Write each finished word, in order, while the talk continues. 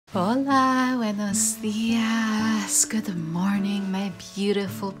Hola, buenos dias, good morning, my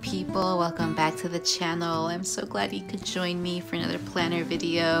beautiful people. Welcome back to the channel. I'm so glad you could join me for another planner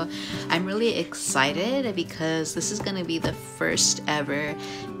video. I'm really excited because this is going to be the first ever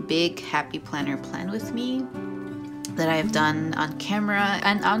Big Happy Planner plan with me that I've done on camera,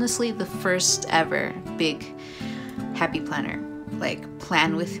 and honestly the first ever Big Happy Planner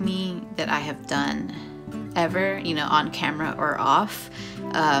plan with me that I have done ever, you know, on camera or off,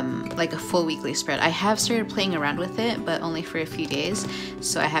 like a full weekly spread. I have started playing around with it, but only for a few days,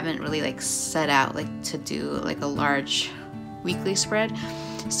 so I haven't really set out to do a large weekly spread.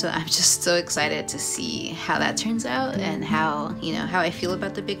 So I'm just so excited to see how that turns out and how I feel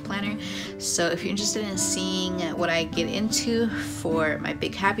about the big planner. So if you're interested in seeing what I get into for my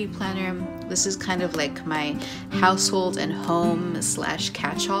Big Happy Planner, this is kind of like my household and home /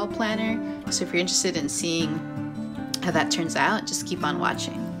 catch-all planner. So if you're interested in seeing how that turns out, just keep on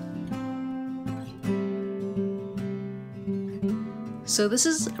watching. So this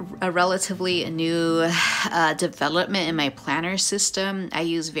is a relatively new development in my planner system. I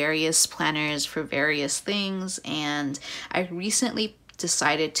use various planners for various things, and I recently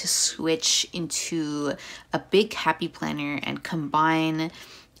decided to switch into a Big Happy Planner and combine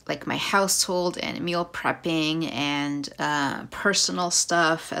my household and meal prepping and personal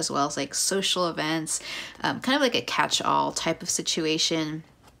stuff, as well as social events, kind of like a catch-all type of situation,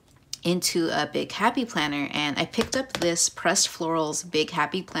 into a Big Happy Planner. And I picked up this Pressed Florals Big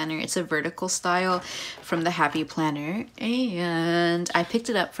Happy Planner. It's a vertical style from the Happy Planner, and I picked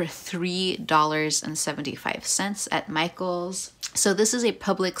it up for $3.75 at Michael's. So this is a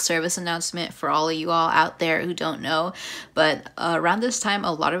public service announcement for all of you all out there who don't know, but around this time,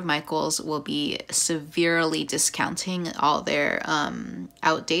 a lot of Michael's will be severely discounting all their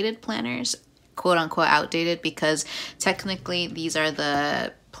outdated planners, quote unquote outdated, because technically these are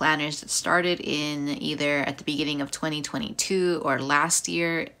the planners that started in either at the beginning of 2022 or last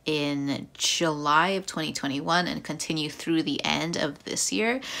year in July of 2021 and continue through the end of this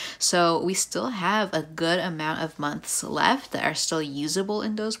year. So we still have a good amount of months left that are still usable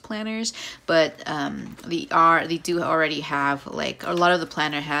in those planners, but they do already have a lot of the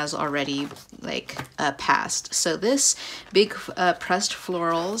planner has already passed. So this big Pressed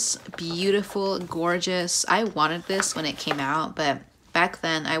Florals, beautiful, gorgeous. I wanted this when it came out, but back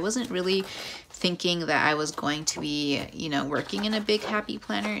then I wasn't really thinking that I was going to be, working in a Big Happy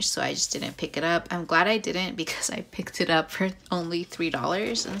Planner, so I just didn't pick it up. I'm glad I didn't, because I picked it up for only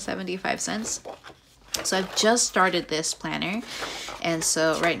 $3.75. So I've just started this planner, and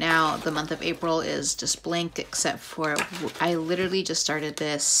so right now the month of April is just blank, except for I literally just started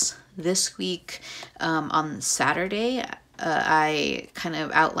this week on Saturday. I kind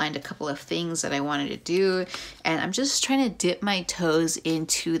of outlined a couple of things that I wanted to do, and I'm just trying to dip my toes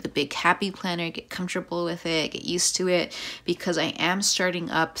into the Big Happy Planner, get comfortable with it, get used to it, because I am starting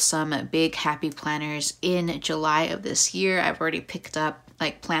up some Big Happy Planners in July of this year. I've already picked up,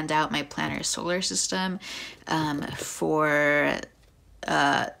 planned out my planner solar system for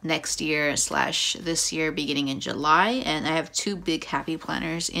next year / this year beginning in July, and I have 2 Big Happy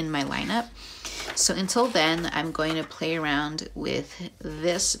Planners in my lineup. So until then, I'm going to play around with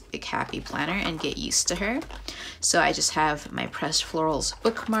this Big Happy Planner and get used to her. So I just have my Pressed Florals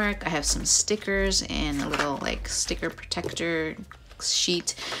bookmark. I have some stickers and a little sticker protector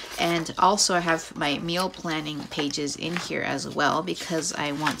sheet, and also I have my meal planning pages in here as well, because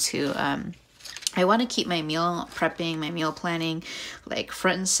I want to keep my meal prepping, my meal planning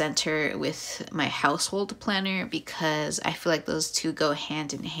front and center with my household planner, because I feel like those two go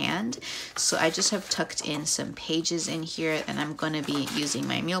hand in hand. So I just have tucked in some pages in here, and I'm going to be using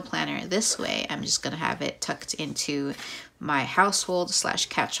my meal planner this way. I'm just going to have it tucked into my household /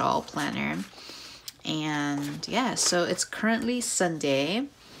 catch-all planner. And yeah, so it's currently Sunday,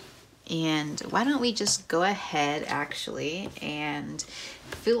 and why don't we just go ahead actually and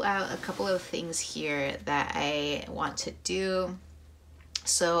fill out a couple of things here that I want to do.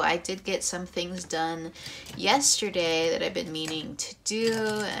 So I did get some things done yesterday that I've been meaning to do,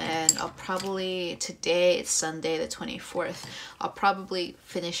 and I'll probably, today it's Sunday the 24th, I'll probably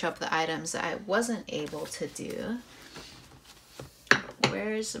finish up the items that I wasn't able to do.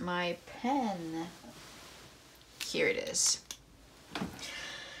 Where's my pen? Here it is.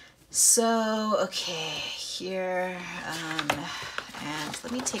 So, okay, here, and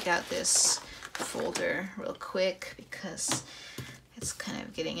let me take out this folder real quick, because it's kind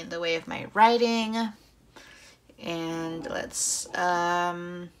of getting in the way of my writing. And let's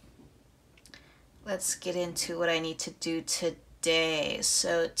get into what I need to do today.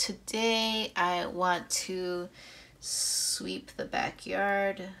 So today I want to sweep the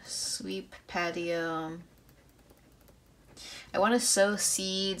backyard, sweep patio. I want to sow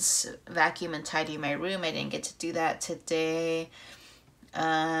seeds, vacuum and tidy my room. I didn't get to do that today.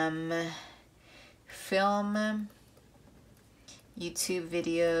 Film YouTube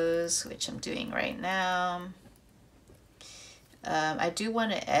videos, which I'm doing right now. I do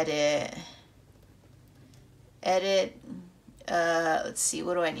want to edit, let's see,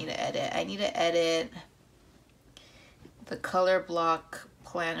 what do I need to edit? I need to edit the color block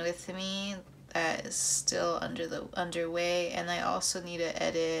plan with me. That is still underway, and I also need to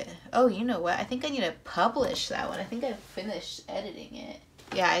edit, oh, you know what, I think I need to publish that one. I think I finished editing it.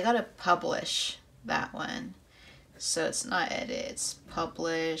 Yeah, I gotta publish that one. So it's not edit, it's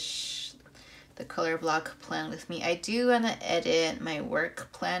publish the color block plan with me. I do want to edit my work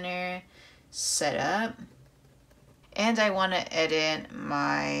planner setup, and I want to edit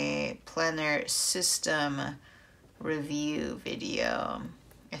my planner system review video.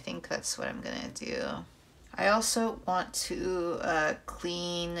 I think that's what I'm gonna do. I also want to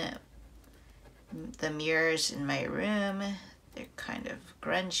clean the mirrors in my room. They're kind of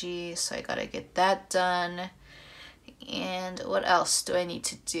grungy, so I gotta get that done. And what else do I need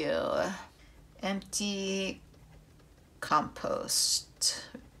to do? Empty compost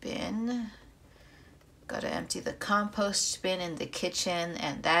bin. Gotta empty the compost bin in the kitchen,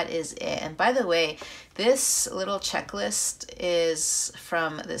 and that is it. And by the way, this little checklist is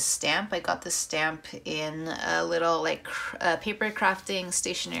from this stamp. I got this stamp in a little like paper crafting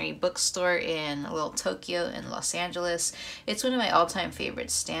stationery bookstore in little Tokyo in Los Angeles. It's one of my all-time favorite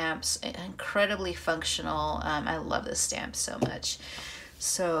stamps. Incredibly functional. I love this stamp so much.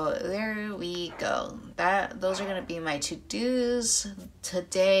 So there we go. Those are gonna be my to-dos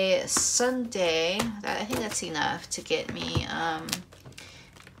today, Sunday. I think that's enough to get me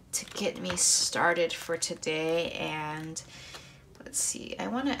started for today. And let's see, I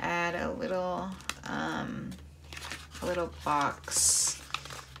want to add a little box.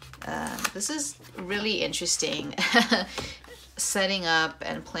 This is really interesting. Setting up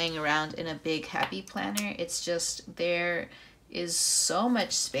and playing around in a Big Happy Planner. It's just there is so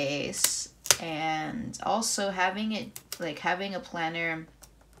much space, and also having a planner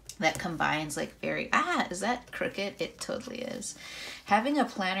that combines like is that crooked? It totally is. Having a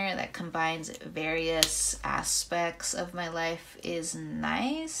planner that combines various aspects of my life is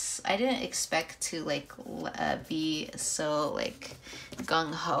nice. I didn't expect to be so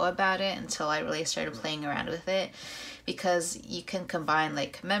gung-ho about it until I really started playing around with it, because you can combine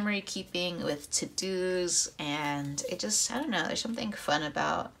like memory keeping with to-dos, and it just, I don't know, there's something fun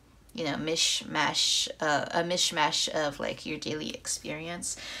about, you know, a mishmash of like your daily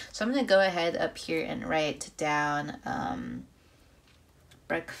experience. So I'm gonna go ahead up here and write down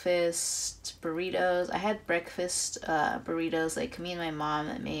breakfast burritos. I had breakfast burritos, like me and my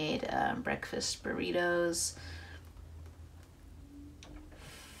mom made breakfast burritos.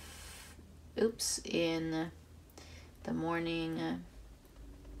 In the morning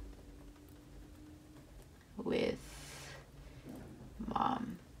with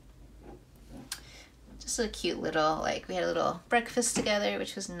mom. Just a cute little, we had a little breakfast together,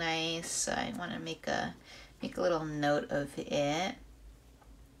 which was nice. So I want to make a little note of it.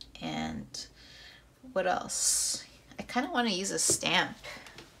 And what else? I kind of want to use a stamp.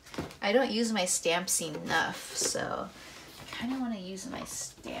 I don't use my stamps enough, so I kind of want to use my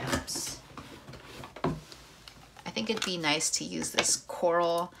stamps. I think it'd be nice to use this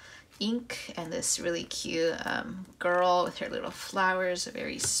coral ink and this really cute girl with her little flowers,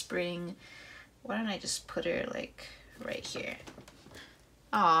 very spring. Why don't I just put her like right here?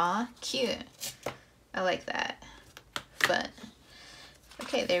 Aw, cute. I like that. But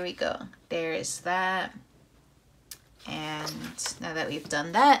okay, there we go. There is that. And now that we've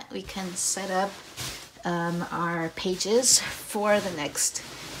done that, we can set up our pages for the next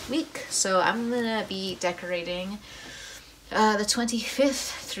week. So I'm gonna be decorating the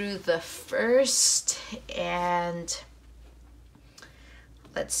 25th through the 1st, and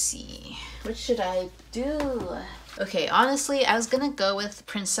let's see, what should I do? Okay, honestly, I was gonna go with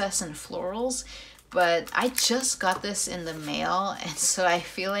princess and florals, but I just got this in the mail, and so I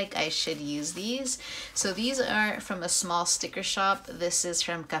feel like I should use these. So these are from a small sticker shop. This is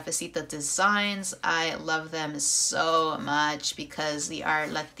from Cafecito Designs. I love them so much because they are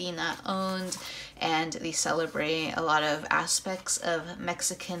Latina owned and they celebrate a lot of aspects of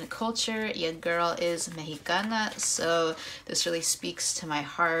Mexican culture. Your girl is Mexicana, so this really speaks to my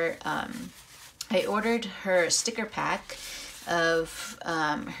heart. I ordered her sticker pack of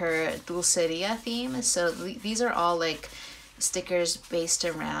her dulceria theme. So these are all like stickers based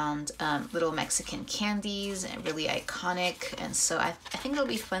around little Mexican candies, and really iconic. And so I think it'll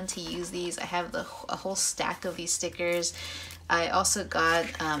be fun to use these. I have a whole stack of these stickers. I also got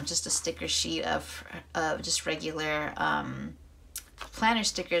just a sticker sheet of just regular planner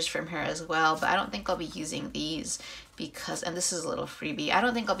stickers from her as well, but I don't think I'll be using these because, and this is a little freebie, I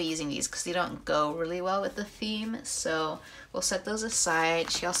don't think I'll be using these because they don't go really well with the theme, so we'll set those aside.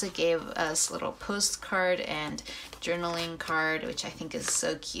 She also gave us a little postcard and journaling card, which I think is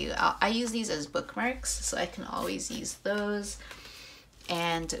so cute. I use these as bookmarks, so I can always use those.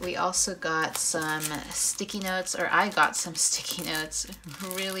 And we also got some sticky notes, or I got some sticky notes,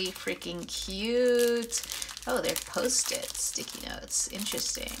 really freaking cute. Oh, they're Post-it sticky notes,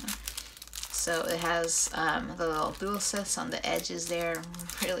 interesting. So it has the little dulces on the edges there,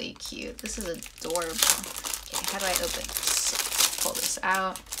 really cute. This is adorable. Okay, how do I open this? Pull this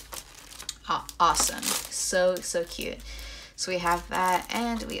out. Oh, awesome, so cute. So we have that,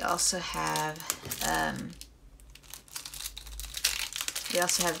 and we also have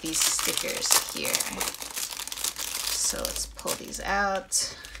these stickers here. So let's pull these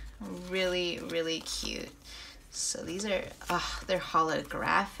out. Really, really cute. So these are, they're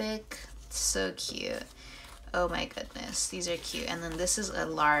holographic. So cute. Oh my goodness, these are cute. And then this is a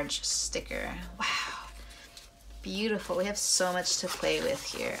large sticker. Wow, beautiful. We have so much to play with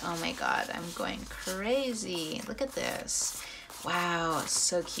here. Oh my god, I'm going crazy. Look at this. Wow,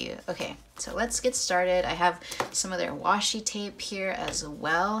 so cute. Okay, so let's get started. I have some of their washi tape here as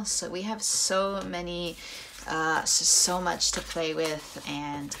well. So we have so many, so much to play with,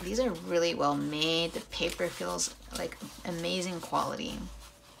 and these are really well made. The paper feels like amazing quality.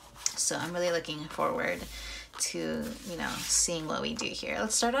 So I'm really looking forward to, you know, seeing what we do here.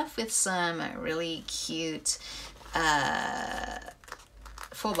 Let's start off with some really cute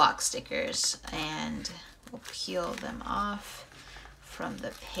full box stickers, and we'll peel them off from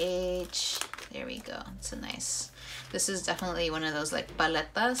the page. There we go. It's a nice, this is definitely one of those like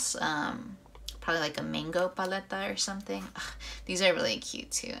paletas, probably like a mango paleta or something. Ugh, these are really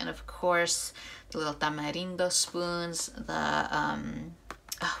cute too. And of course the little tamarindo spoons, the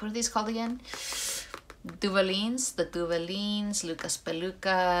what are these called again? Duvalines, the Duvalines, Lucas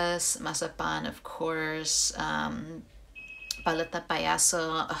Pelucas, Mazapan, of course, Paleta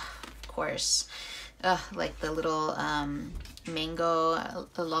Payaso, of course, like the little mango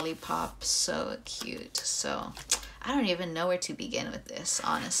lollipop, so cute. So I don't even know where to begin with this,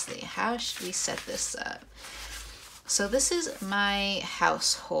 honestly. How should we set this up? So this is my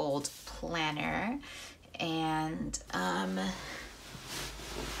household planner, and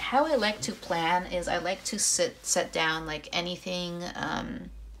how I like to plan is I like to set down like anything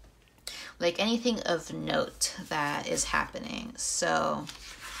of note that is happening. So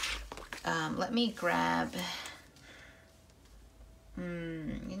let me grab,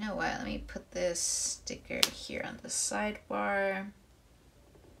 you know what, let me put this sticker here on the sidebar.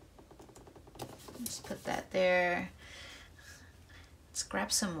 Just put that there. Let's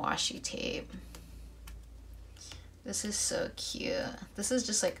grab some washi tape. This is so cute. This is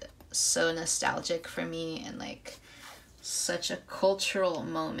just like so nostalgic for me, and like such a cultural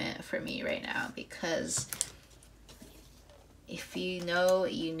moment for me right now, because if you know,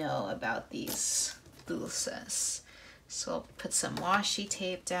 you know about these dulces. So I'll put some washi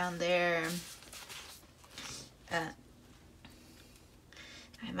tape down there. I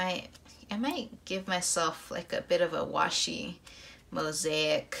might give myself like a bit of a washi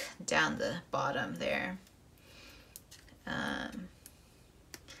mosaic down the bottom there.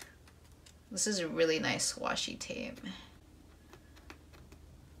 This is a really nice washi tape.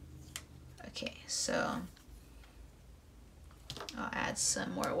 Okay, so I'll add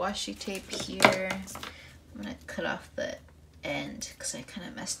some more washi tape here. I'm gonna cut off the end because I kind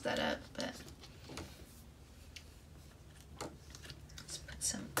of messed that up, but let's put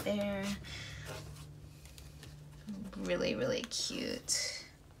some there. Really, really cute.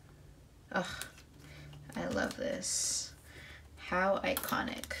 Oh, I love this. How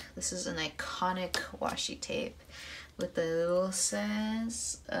iconic. This is an iconic washi tape with the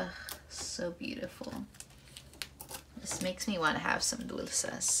dulces. Ugh, so beautiful. This makes me want to have some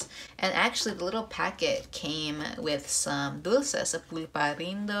dulces. And actually the little packet came with some dulces, a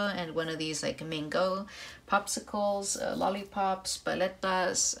pulparindo, and one of these like mango popsicles, lollipops,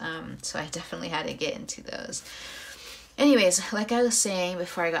 paletas. So I definitely had to get into those. Anyways, like I was saying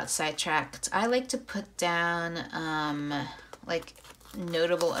before I got sidetracked, I like to put down like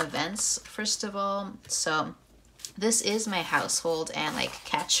notable events first of all. So This is my household and like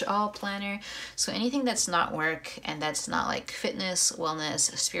catch-all planner. So anything that's not work and that's not like fitness,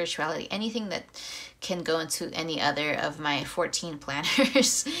 wellness, spirituality, anything that can go into any other of my 14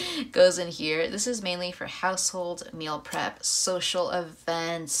 planners goes in here. This is mainly for household, meal prep, social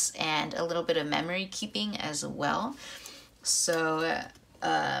events, and a little bit of memory keeping as well. So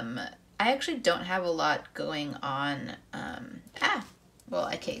I actually don't have a lot going on. Well,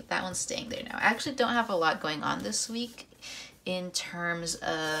 okay, that one's staying there now. I actually don't have a lot going on this week in terms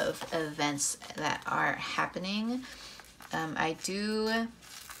of events that are happening. I do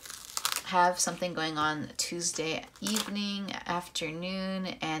have something going on Tuesday evening, afternoon,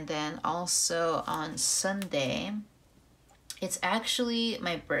 and then also on Sunday. It's actually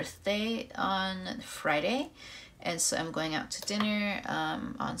my birthday on Friday, and so I'm going out to dinner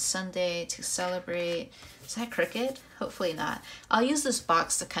on Sunday to celebrate. Is that crooked? Hopefully not. I'll use this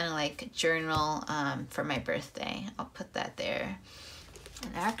box to kind of like journal for my birthday. I'll put that there.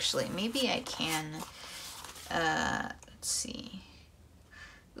 And actually, maybe I can, let's see.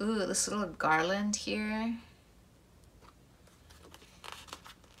 Ooh, this little garland here.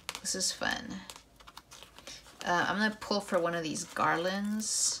 This is fun. I'm gonna pull for one of these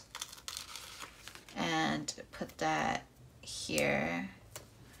garlands and put that here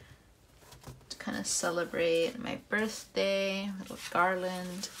to kind of celebrate my birthday. Little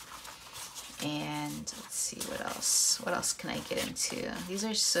garland. And let's see what else can I get into. These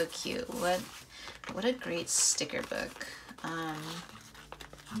are so cute. What a great sticker book. I'm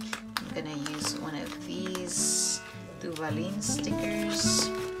gonna use one of these Duvalin stickers.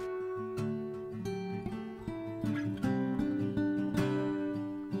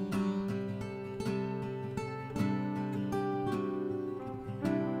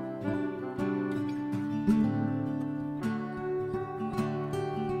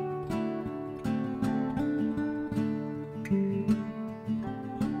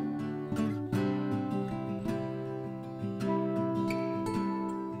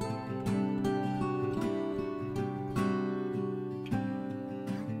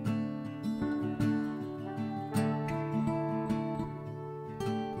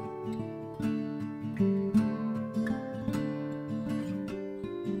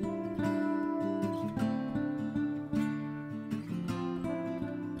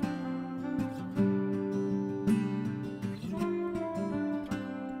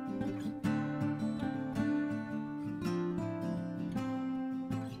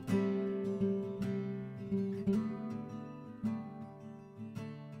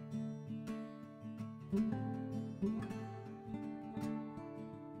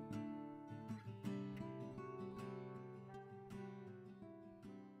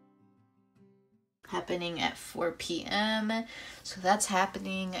 Happening at 4 p.m. So that's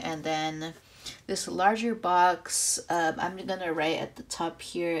happening. And then this larger box, I'm gonna write at the top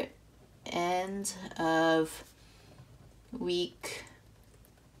here, end of week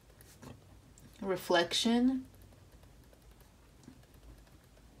reflection.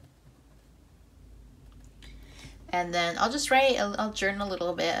 And then I'll just write, I'll journal a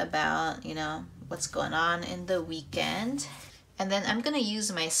little bit about, you know, what's going on in the weekend. And then I'm gonna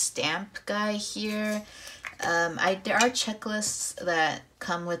use my stamp guy here. There are checklists that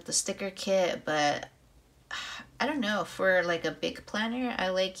come with the sticker kit, but I don't know, for like a big planner, I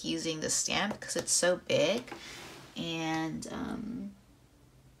like using the stamp because it's so big. And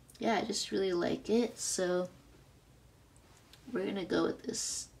yeah, I just really like it. So we're gonna go with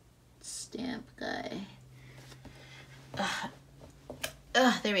this stamp guy.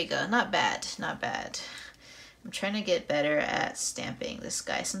 There we go. Not bad, not bad. I'm trying to get better at stamping this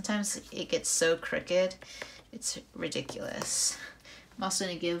guy. Sometimes it gets so crooked, it's ridiculous. I'm also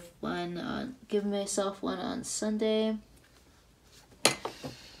gonna give myself one on Sunday.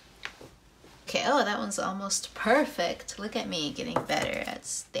 Okay, oh, that one's almost perfect. Look at me getting better at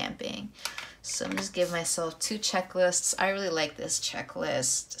stamping. So I'm just giving myself 2 checklists. I really like this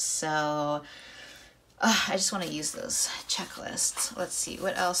checklist, so I just want to use those checklists. Let's see,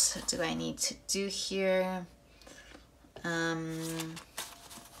 what else do I need to do here?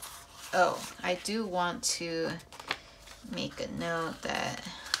 Oh, I do want to make a note that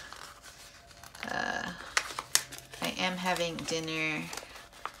I am having dinner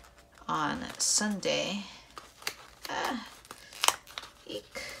on Sunday.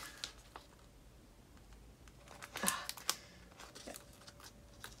 Eek.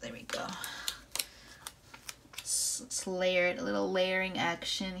 There we go. It's layered, a little layering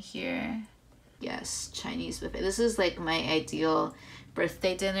action here. Yes, Chinese buffet. This is like my ideal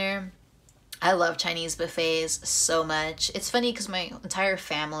birthday dinner. I love Chinese buffets so much. It's funny because my entire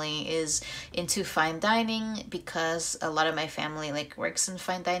family is into fine dining because a lot of my family like works in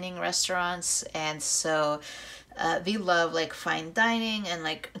fine dining restaurants, and so they love like fine dining and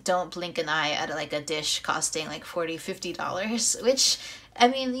like don't blink an eye at like a dish costing like $40-50, which I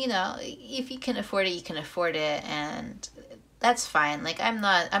mean, you know, if you can afford it, you can afford it, and that's fine. Like I'm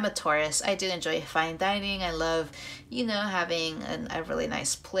a tourist. I do enjoy fine dining. I love, you know, having a really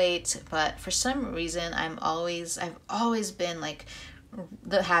nice plate, but for some reason I've always been like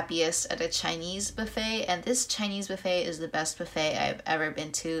the happiest at a Chinese buffet, and this Chinese buffet is the best buffet I've ever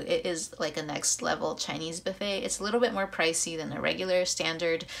been to. It is like a next level Chinese buffet. It's a little bit more pricey than a regular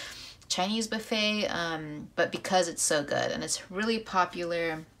standard Chinese buffet, but because it's so good and it's really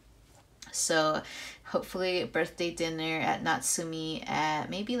popular, so hopefully birthday dinner at Natsumi at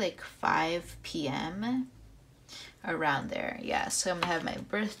maybe like 5 p.m. around there. Yeah, so I'm gonna have my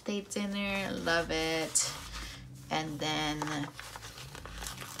birthday dinner, love it. And then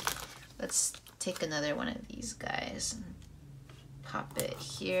let's take another one of these guys and pop it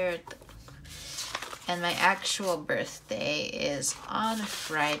here. And my actual birthday is on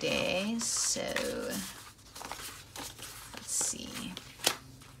Friday, so let's see.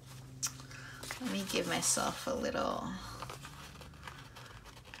 Let me give myself a little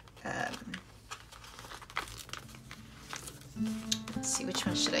let's see, which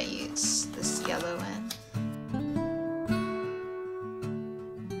one should I use? This yellow one.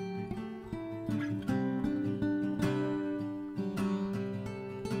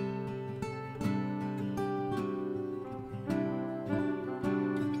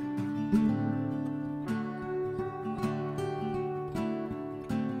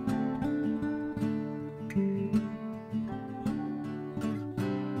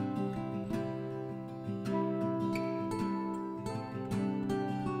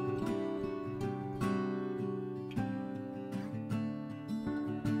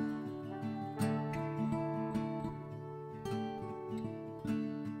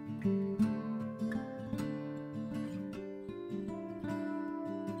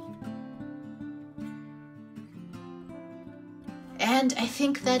 And I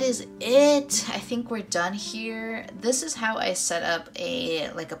think that is it. I think we're done here. This is how I set up a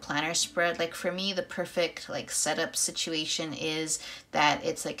planner spread. Like for me, the perfect like setup situation is that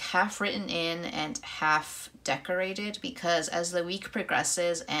it's like half written in and half decorated, because as the week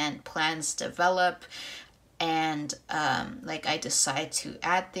progresses and plans develop and like I decide to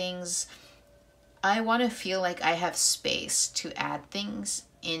add things, I want to feel like I have space to add things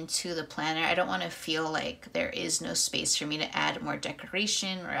into the planner. I don't want to feel like there is no space for me to add more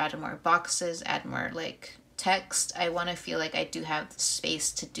decoration or add more boxes, add more like text. I want to feel like I do have the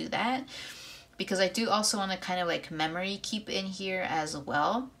space to do that, because I do also want to kind of like memory keep in here as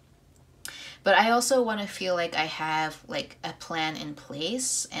well. But I also want to feel like I have like a plan in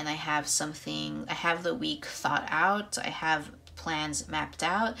place and I have the week thought out. I have plans mapped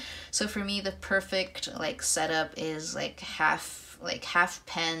out. So for me, the perfect like setup is like half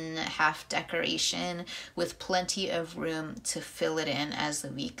pen, half decoration, with plenty of room to fill it in as the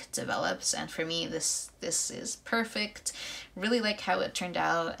week develops. And for me, this is perfect. Really like how it turned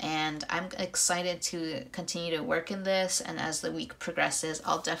out, and I'm excited to continue to work in this. And as the week progresses,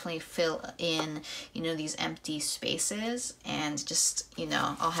 I'll definitely fill in, you know, these empty spaces, and just, you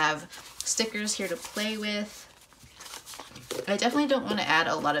know, I'll have stickers here to play with. I definitely don't want to add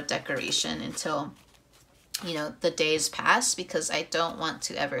a lot of decoration until, you know, the days pass, because I don't want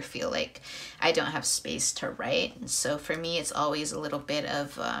to ever feel like I don't have space to write. And so for me, it's always a little bit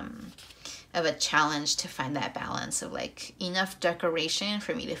of a challenge to find that balance of like enough decoration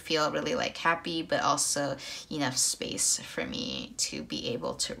for me to feel really like happy, but also enough space for me to be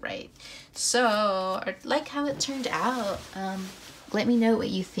able to write. So I like how it turned out. Let me know what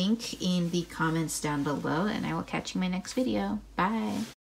you think in the comments down below, and I will catch you in my next video. Bye.